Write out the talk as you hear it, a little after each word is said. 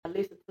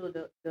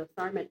to the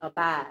sermon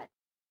Abide.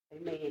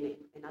 Amen.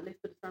 And I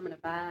listened to the sermon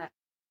Abide.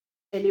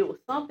 And there was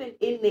something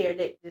in there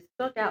that just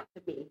stuck out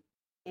to me.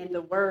 And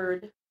the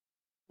word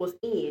was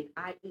in,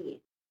 I-N.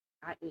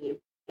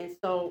 And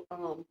so,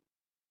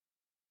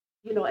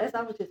 as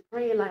I was just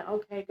praying, like,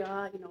 okay,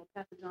 God,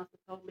 Pastor Johnson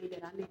told me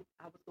that I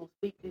was going to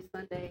speak this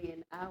Sunday.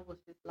 And I was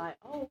just like,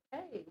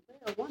 okay,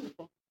 well,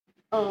 wonderful.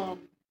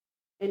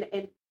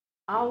 And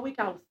all week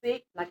I was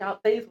sick, like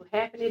things were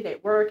happening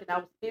at work, and I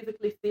was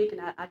physically sick,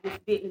 and I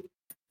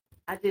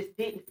just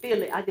didn't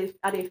feel it. I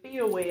didn't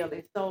feel well,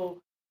 and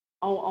so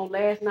on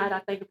last night, I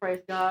thank and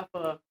praise God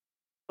for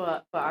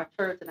our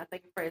church, and I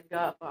thank and praise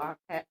God for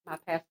my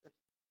pastors.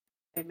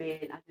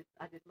 Amen.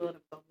 I just love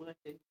them so much,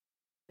 and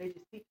they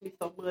just teach me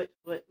so much.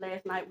 But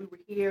last night we were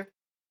here,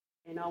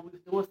 and we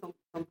was doing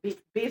some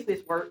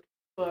business work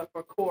for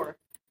CORE,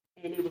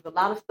 and it was a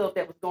lot of stuff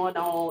that was going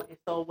on, and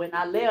so when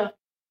I left.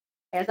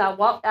 As I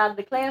walked out of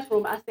the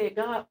classroom, I said,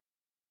 God,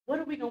 what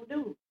are we going to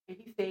do? And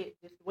he said,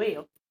 just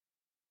dwell.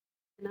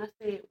 And I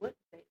said, what?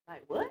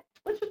 Like, what?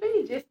 What you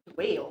mean, just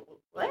dwell?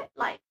 What?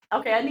 Like,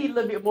 okay, I need a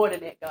little bit more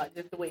than that, God,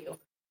 just dwell.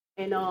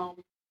 And,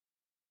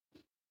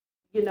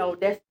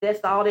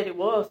 that's all that it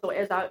was. So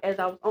as I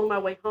was on my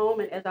way home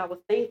and as I was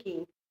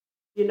thinking,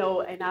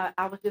 and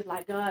I was just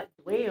like, God,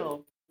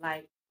 dwell.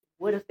 Like,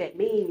 what does that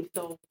mean?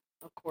 So,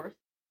 of course,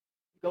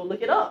 go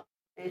look it up.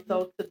 And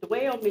so to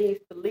dwell means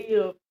to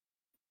live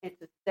and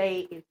to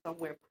stay in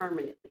somewhere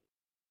permanently.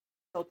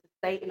 So to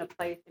stay in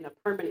a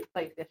permanent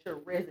place, that's your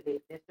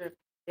residence.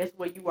 That's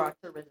where you are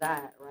to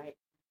reside, right?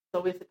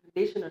 So it's a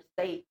condition or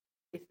state.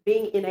 It's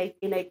being in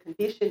a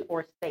condition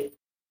or state.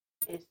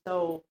 And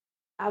so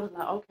I was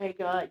like, okay,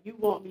 God, you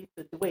want me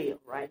to dwell,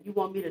 right? You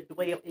want me to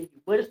dwell in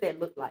you. What does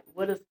that look like?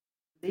 What does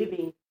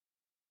living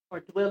or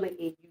dwelling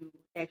in you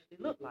actually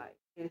look like?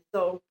 And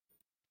so,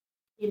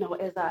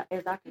 as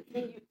I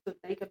continue to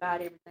think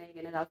about everything,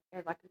 and as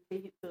I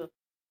continue to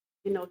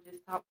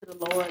just talk to the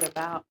Lord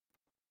about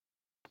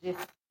just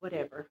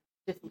whatever,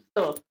 just some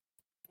stuff.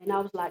 And I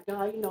was like,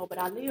 God, but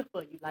I live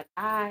for you. Like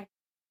I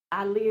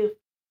live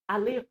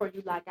for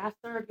you. Like I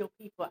serve your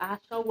people. I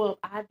show up.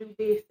 I do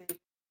this. And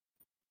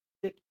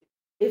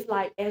it's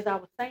like, as I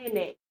was saying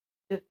that,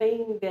 the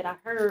thing that I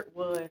heard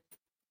was,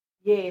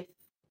 yes,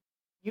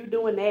 you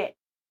doing that.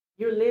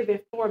 You're living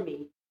for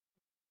me.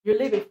 You're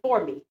living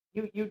for me.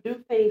 You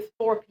do things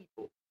for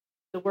people.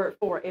 The word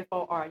for,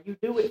 F-O-R. You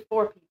do it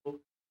for people.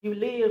 You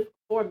live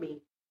for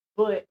me,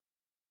 but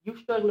you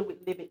struggling with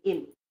living in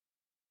me.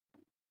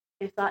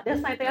 And so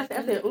that's the same thing I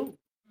said, ooh.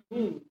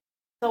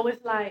 So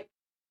it's like,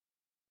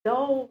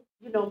 though,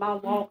 my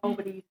walk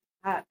over these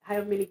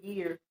however many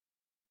years,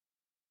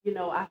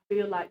 I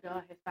feel like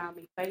God has found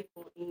me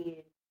faithful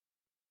in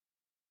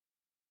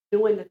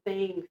doing the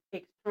things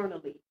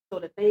externally. So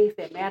the things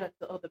that matter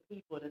to other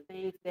people, the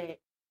things that,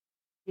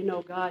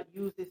 God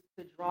uses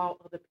to draw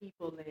other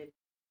people and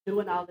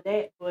doing all of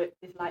that. But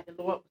it's like the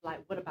Lord was like,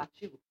 what about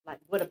you? Like,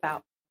 what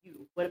about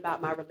you? What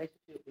about my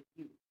relationship with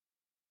you?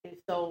 And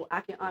so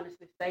I can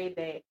honestly say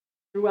that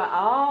throughout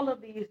all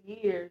of these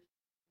years,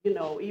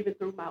 even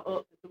through my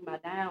ups and through my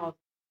downs,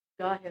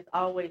 God has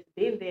always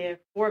been there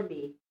for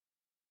me.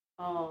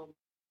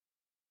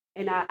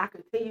 And I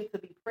continue to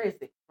be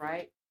present,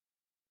 right?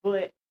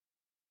 But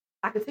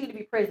I continue to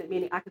be present,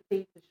 meaning I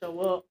continue to show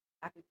up.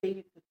 I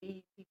continue to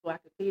feed people. I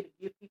continue to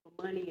give people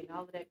money and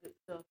all of that good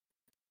stuff.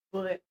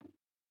 But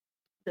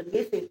the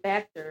missing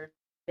factor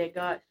that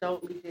God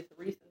showed me just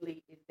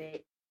recently is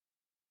that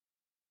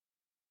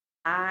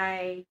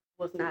I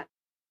was not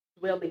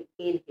dwelling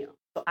in him.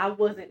 So I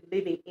wasn't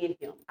living in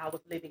him. I was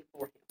living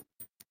for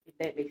him, if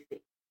that makes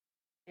sense.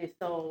 And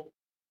so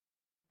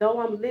though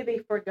I'm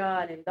living for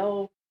God and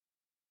though,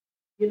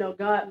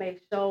 God may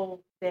show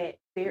that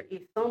there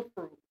is some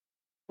fruit,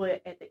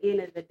 but at the end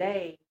of the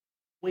day,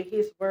 when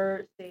his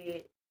word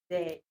said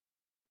that,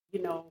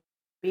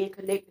 being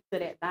connected to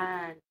that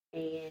vine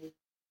and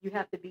you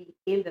have to be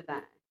in the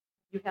vine,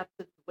 you have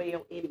to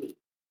dwell in me.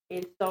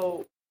 And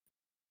so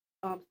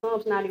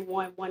Psalms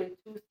 91, 1 and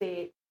 2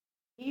 said,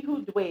 he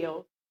who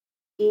dwells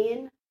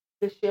in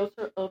the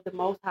shelter of the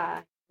Most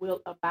High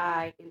will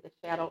abide in the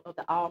shadow of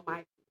the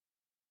Almighty.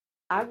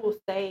 I will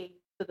say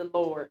to the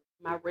Lord,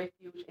 my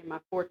refuge and my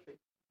fortress,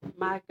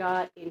 my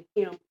God, in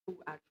him who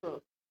I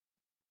trust.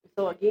 And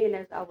so again,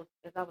 as I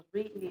was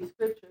reading these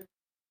scriptures,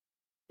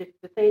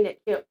 the thing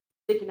that kept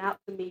sticking out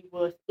to me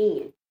was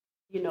in,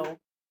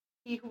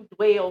 he who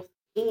dwells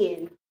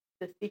in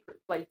the secret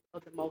place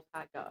of the Most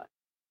High God.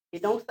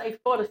 It don't say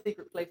for the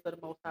secret place of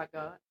the Most High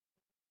God.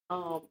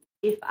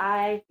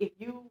 If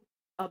you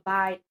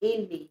abide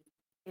in me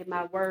and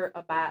my word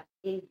abides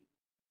in you.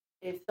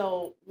 And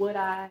so what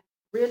I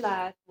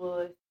realized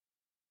was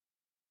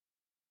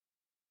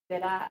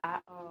that I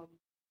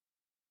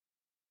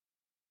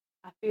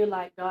feel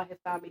like God has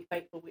found me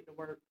faithful with the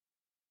work,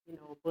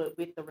 but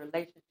with the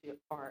relationship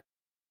part,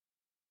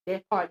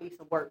 that part needs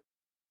some work.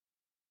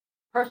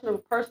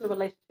 Personal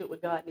relationship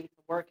with God needs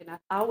some work. And I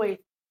always,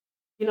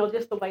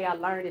 just the way I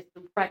learn is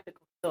through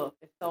practical stuff.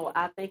 And so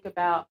I think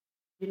about,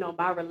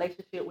 my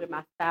relationship with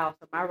my spouse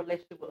or my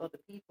relationship with other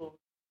people.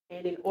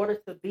 And in order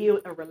to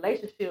build a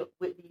relationship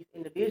with these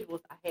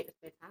individuals, I had to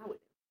spend time with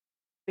them.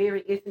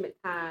 Very intimate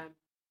time,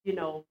 you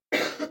know,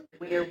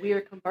 where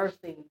we're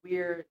conversing,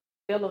 we're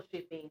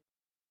fellowshipping,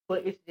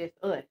 but it's just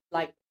us.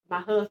 Like my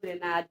husband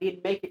and I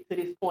didn't make it to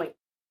this point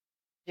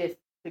just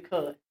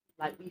because,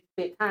 like, we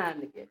spent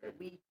time together.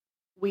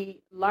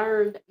 We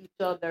learned each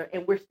other,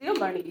 and we're still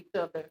learning each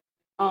other.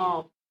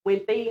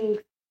 When things,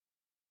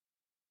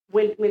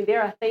 when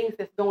there are things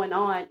that's going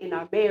on in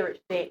our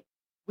marriage that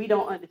we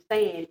don't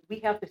understand, we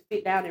have to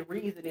sit down and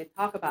reason and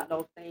talk about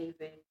those things.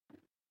 And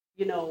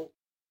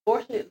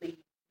fortunately,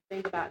 the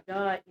thing about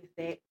God is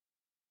that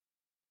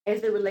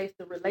as it relates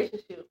to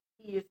relationship,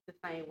 He is the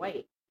same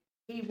way.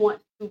 He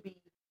wants to be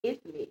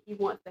intimate. He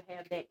wants to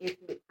have that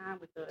intimate time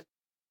with us.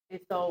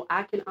 And so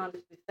I can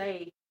honestly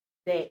say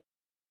that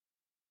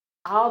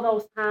all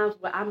those times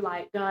where I'm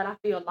like, God, I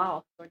feel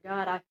lost, or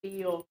God, I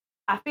feel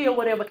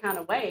whatever kind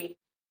of way,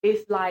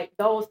 it's like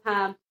those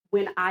times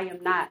when I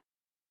am not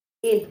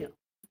in Him.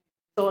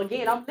 So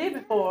again, I'm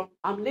living for Him.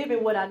 I'm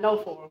living what I know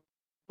for Him.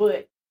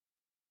 But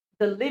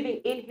the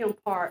living in Him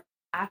part,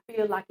 I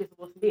feel like is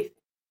what's missing.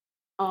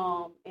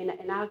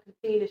 And I'll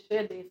continue to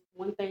share this.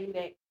 One thing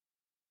that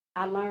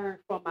I learned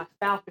from my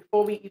spouse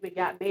before we even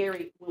got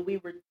married, when we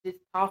were just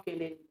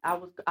talking, and I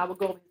would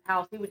go to his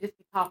house, he would just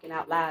be talking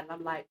out loud, and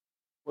I'm like,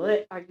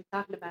 "What are you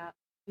talking about?"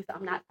 He said,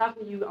 "I'm not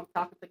talking to you. I'm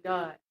talking to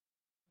God."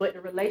 But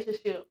the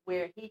relationship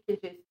where he can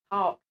just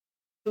talk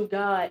to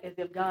God as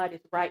if God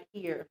is right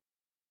here,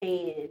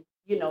 and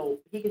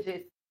he can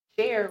just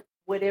share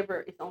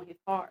whatever is on his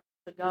heart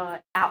to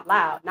God out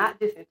loud, not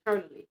just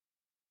internally.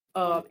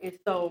 And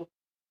so,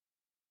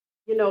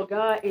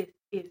 God is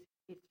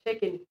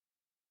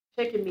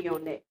checking me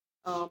on that,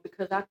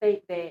 because I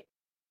think that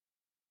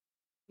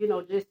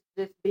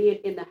just being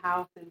in the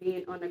house and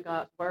being under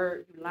God's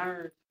word, you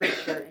learn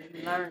scripture and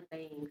you learn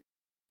things,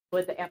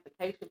 but the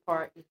application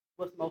part is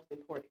what's most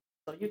important.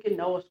 So you can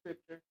know a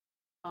scripture,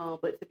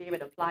 but to be able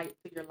to apply it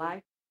to your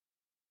life,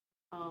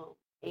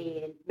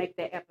 and make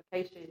that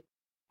application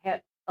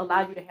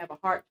allow you to have a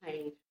heart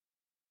change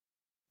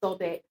so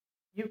that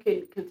you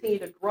can continue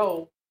to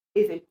grow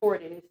is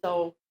important. And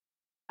so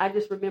I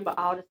just remember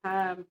all the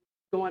time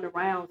going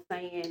around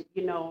saying,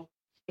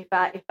 if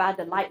I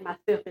delight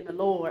myself in the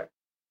Lord,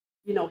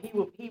 He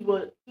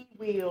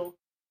will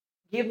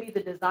give me the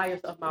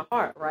desires of my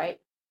heart, right?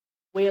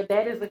 Well,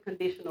 that is a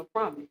conditional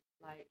promise.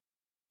 Like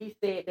He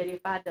said that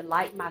if I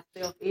delight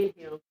myself in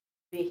Him,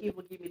 then He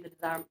will give me the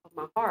desire of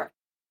my heart.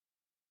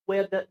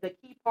 Well, the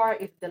key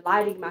part is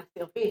delighting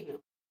myself in Him.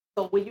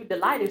 So when you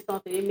delight in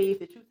something, it means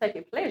that you're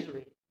taking pleasure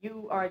in it.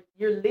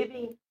 You're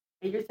living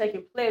and you're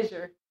taking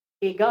pleasure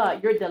in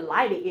God. You're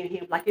delighting in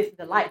Him, like it's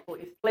delightful,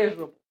 it's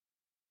pleasurable.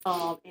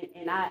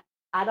 And I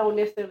don't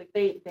necessarily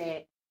think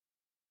that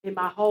in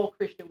my whole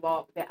Christian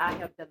walk that I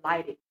have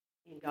delighted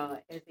in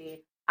God, as in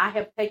I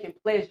have taken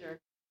pleasure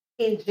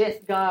in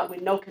just God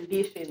with no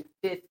conditions,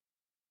 just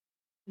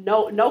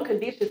no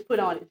conditions put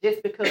on it,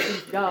 just because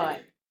He's God.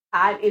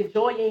 I'm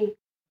enjoying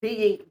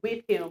being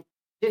with Him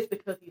just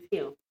because He's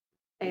Him.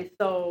 And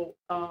so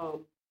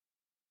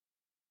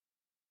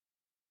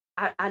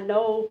I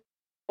know,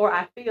 or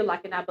I feel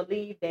like, and I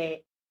believe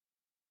that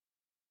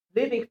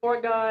living for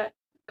God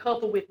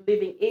coupled with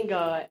living in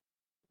God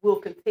will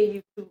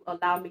continue to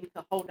allow me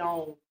to hold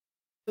on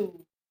to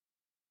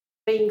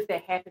things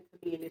that happen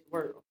to me in this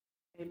world.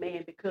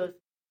 Amen. Because,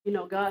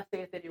 God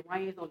says that it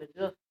rains on the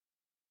just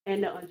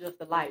and the unjust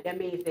alike. That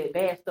means that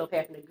bad stuff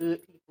happens to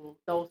good people,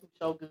 those who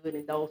show good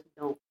and those who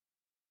don't.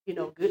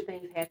 Good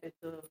things happen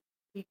to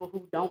people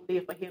who don't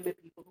live for Him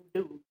and people who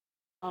do.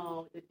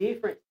 The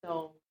difference,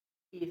 though,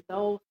 is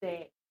those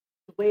that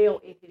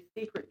dwell in His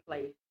secret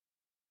place,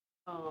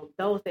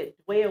 those that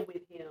dwell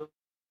with Him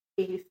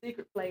in His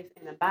secret place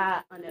and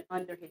abide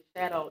under His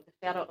shadow, the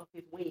shadow of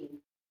His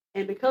wings.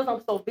 And because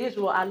I'm so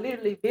visual, I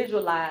literally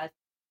visualize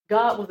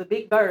God was a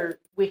big bird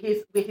with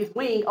his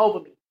wing over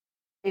me.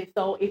 And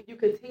so if you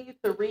continue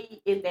to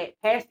read in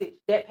that passage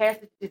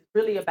is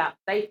really about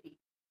safety,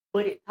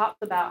 but it talks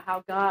about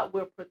how God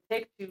will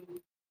protect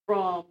you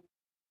from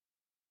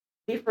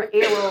different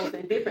arrows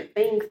and different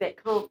things that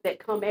come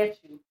at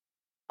you.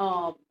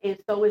 And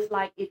so it's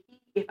like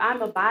if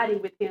I'm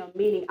abiding with Him,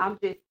 meaning I'm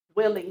just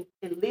dwelling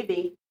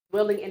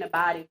and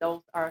abiding,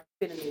 those are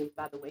synonyms,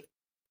 by the way.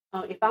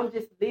 If I'm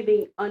just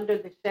living under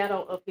the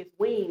shadow of His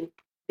wings,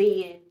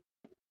 then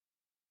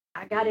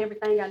I got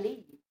everything I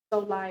need. So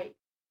like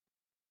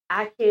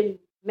I can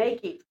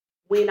make it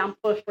when I'm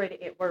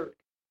frustrated at work.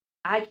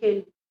 I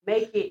can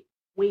make it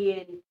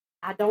when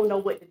I don't know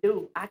what to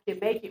do. I can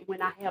make it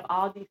when I have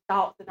all these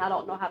thoughts and I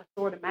don't know how to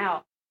sort them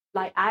out.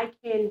 Like I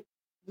can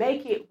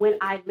make it when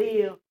I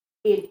live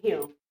in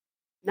Him,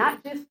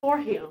 not just for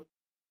Him,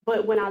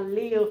 but when I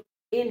live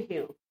in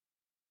Him.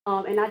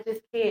 And I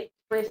just can't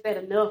stress that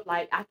enough.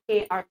 Like I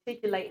can't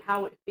articulate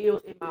how it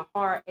feels in my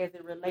heart as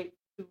it relates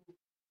to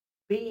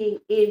being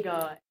in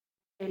God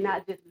and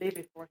not just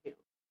living for Him.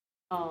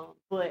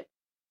 But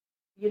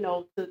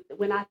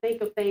when I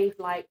think of things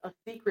like a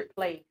secret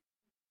place,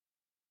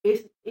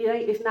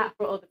 it's not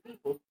for other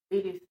people.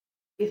 It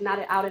it's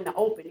not out in the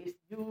open. It's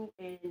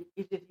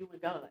just you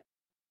and God.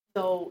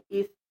 So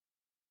it's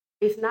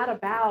not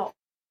about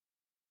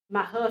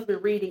my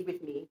husband reading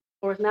with me,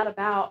 or it's not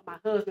about my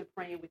husband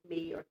praying with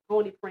me, or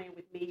Tony praying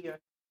with me, or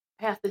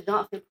Pastor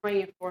Johnson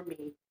praying for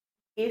me.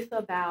 It's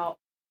about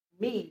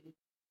me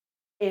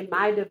and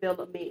my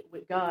development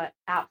with God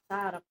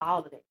outside of all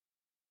of that.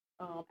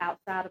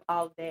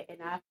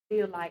 And I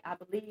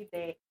believe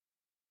that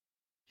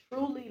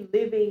truly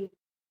living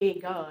in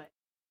God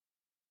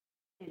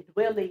and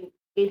dwelling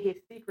in his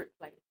secret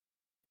place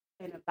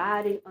and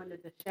abiding under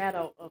the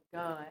shadow of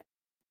God,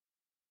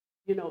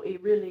 it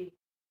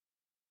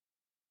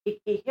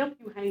helps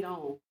you hang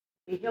on.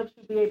 It helps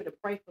you be able to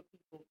pray for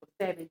people for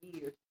 7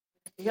 years.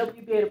 It helps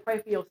you be able to pray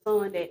for your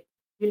son that,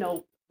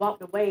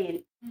 walked away,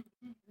 and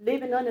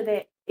living under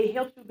that, it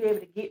helps you be able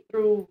to get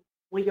through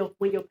when your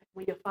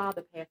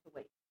father passed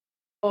away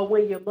or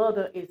when your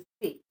mother is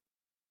sick.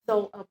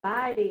 So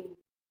abiding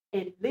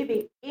and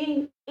living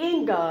in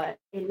God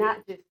and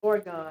not just for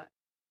God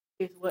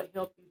is what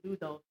helps you do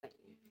those things.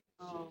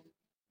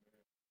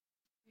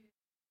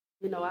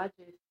 I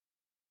just,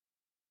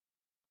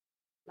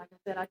 like I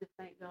said, I just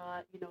thank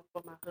God,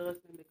 for my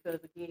husband,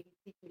 because again, he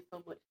teaches me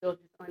so much stuff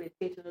just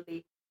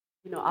unintentionally.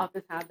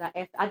 Oftentimes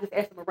I just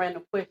ask him a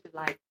random question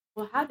like,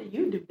 well, how do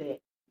you do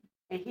that?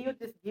 And he'll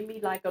just give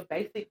me like a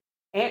basic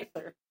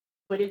answer,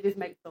 but it just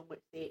makes so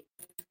much sense.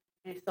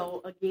 And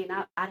so again,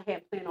 I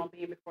hadn't planned on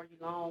being before you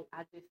long.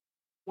 I just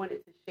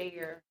wanted to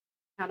share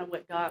kind of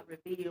what God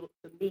revealed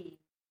to me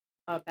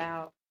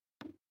about,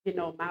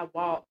 my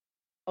walk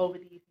over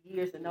these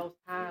years and those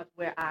times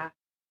where I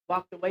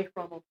walked away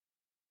from him.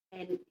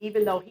 And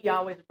even though he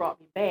always brought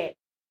me back,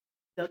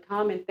 the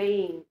common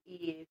thing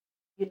is,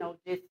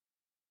 just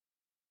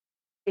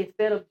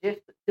instead of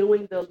just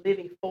doing the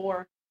living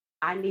for,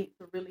 I need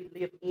to really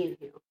live in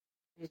him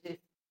and just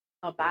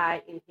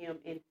abide in him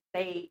and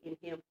stay in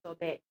him so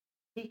that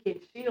he can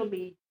shield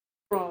me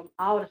from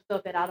all the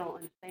stuff that I don't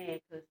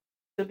understand. Because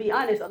to be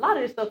honest, a lot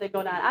of this stuff that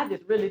go down, I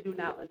just really do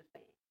not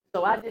understand.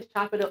 So I just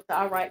chop it up to,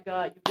 all right,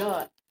 God,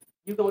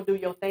 you're going to do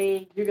your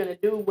thing. You're going to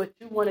do what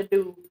you want to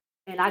do.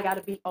 And I got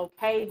to be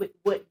okay with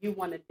what you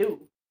want to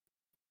do.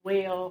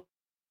 Well,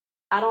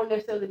 I don't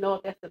necessarily know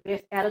if that's the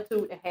best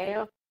attitude to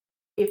have,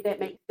 if that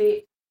makes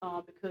sense,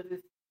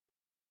 because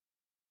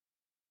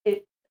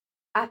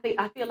I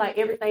feel like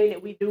everything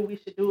that we do, we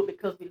should do it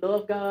because we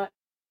love God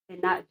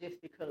and not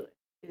just because.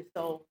 And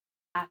so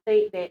I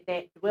think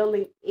that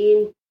dwelling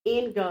in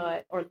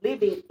God or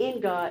living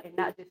in God and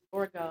not just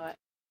for God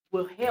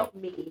will help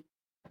me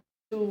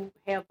to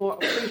have more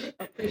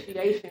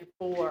appreciation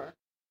for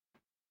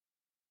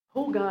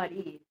who God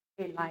is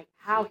and like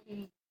how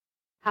he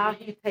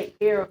takes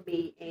care of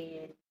me.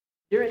 And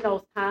during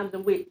those times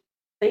in which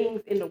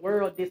things in the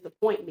world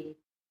disappoint me,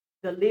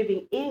 the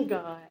living in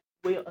God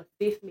will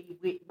assist me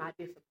with my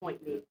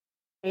disappointment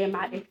and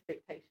my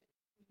expectations.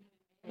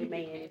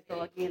 Amen.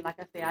 So again, like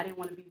I said, I didn't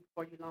want to be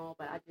before you long,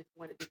 but I just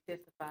wanted to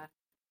testify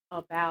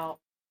about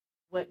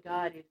what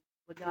God is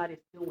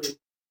doing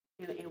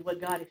and what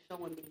God is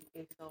showing me.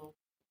 And so,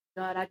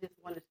 God, I just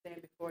want to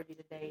stand before you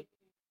today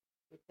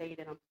and say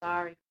that I'm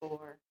sorry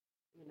for,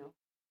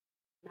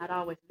 not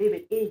always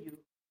living in you.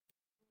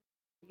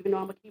 Even though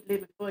I'm going to keep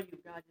living for you,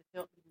 God, just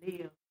help me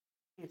live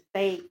and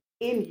stay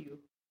in you.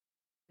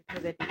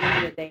 Because at the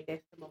end of the day,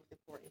 that's the most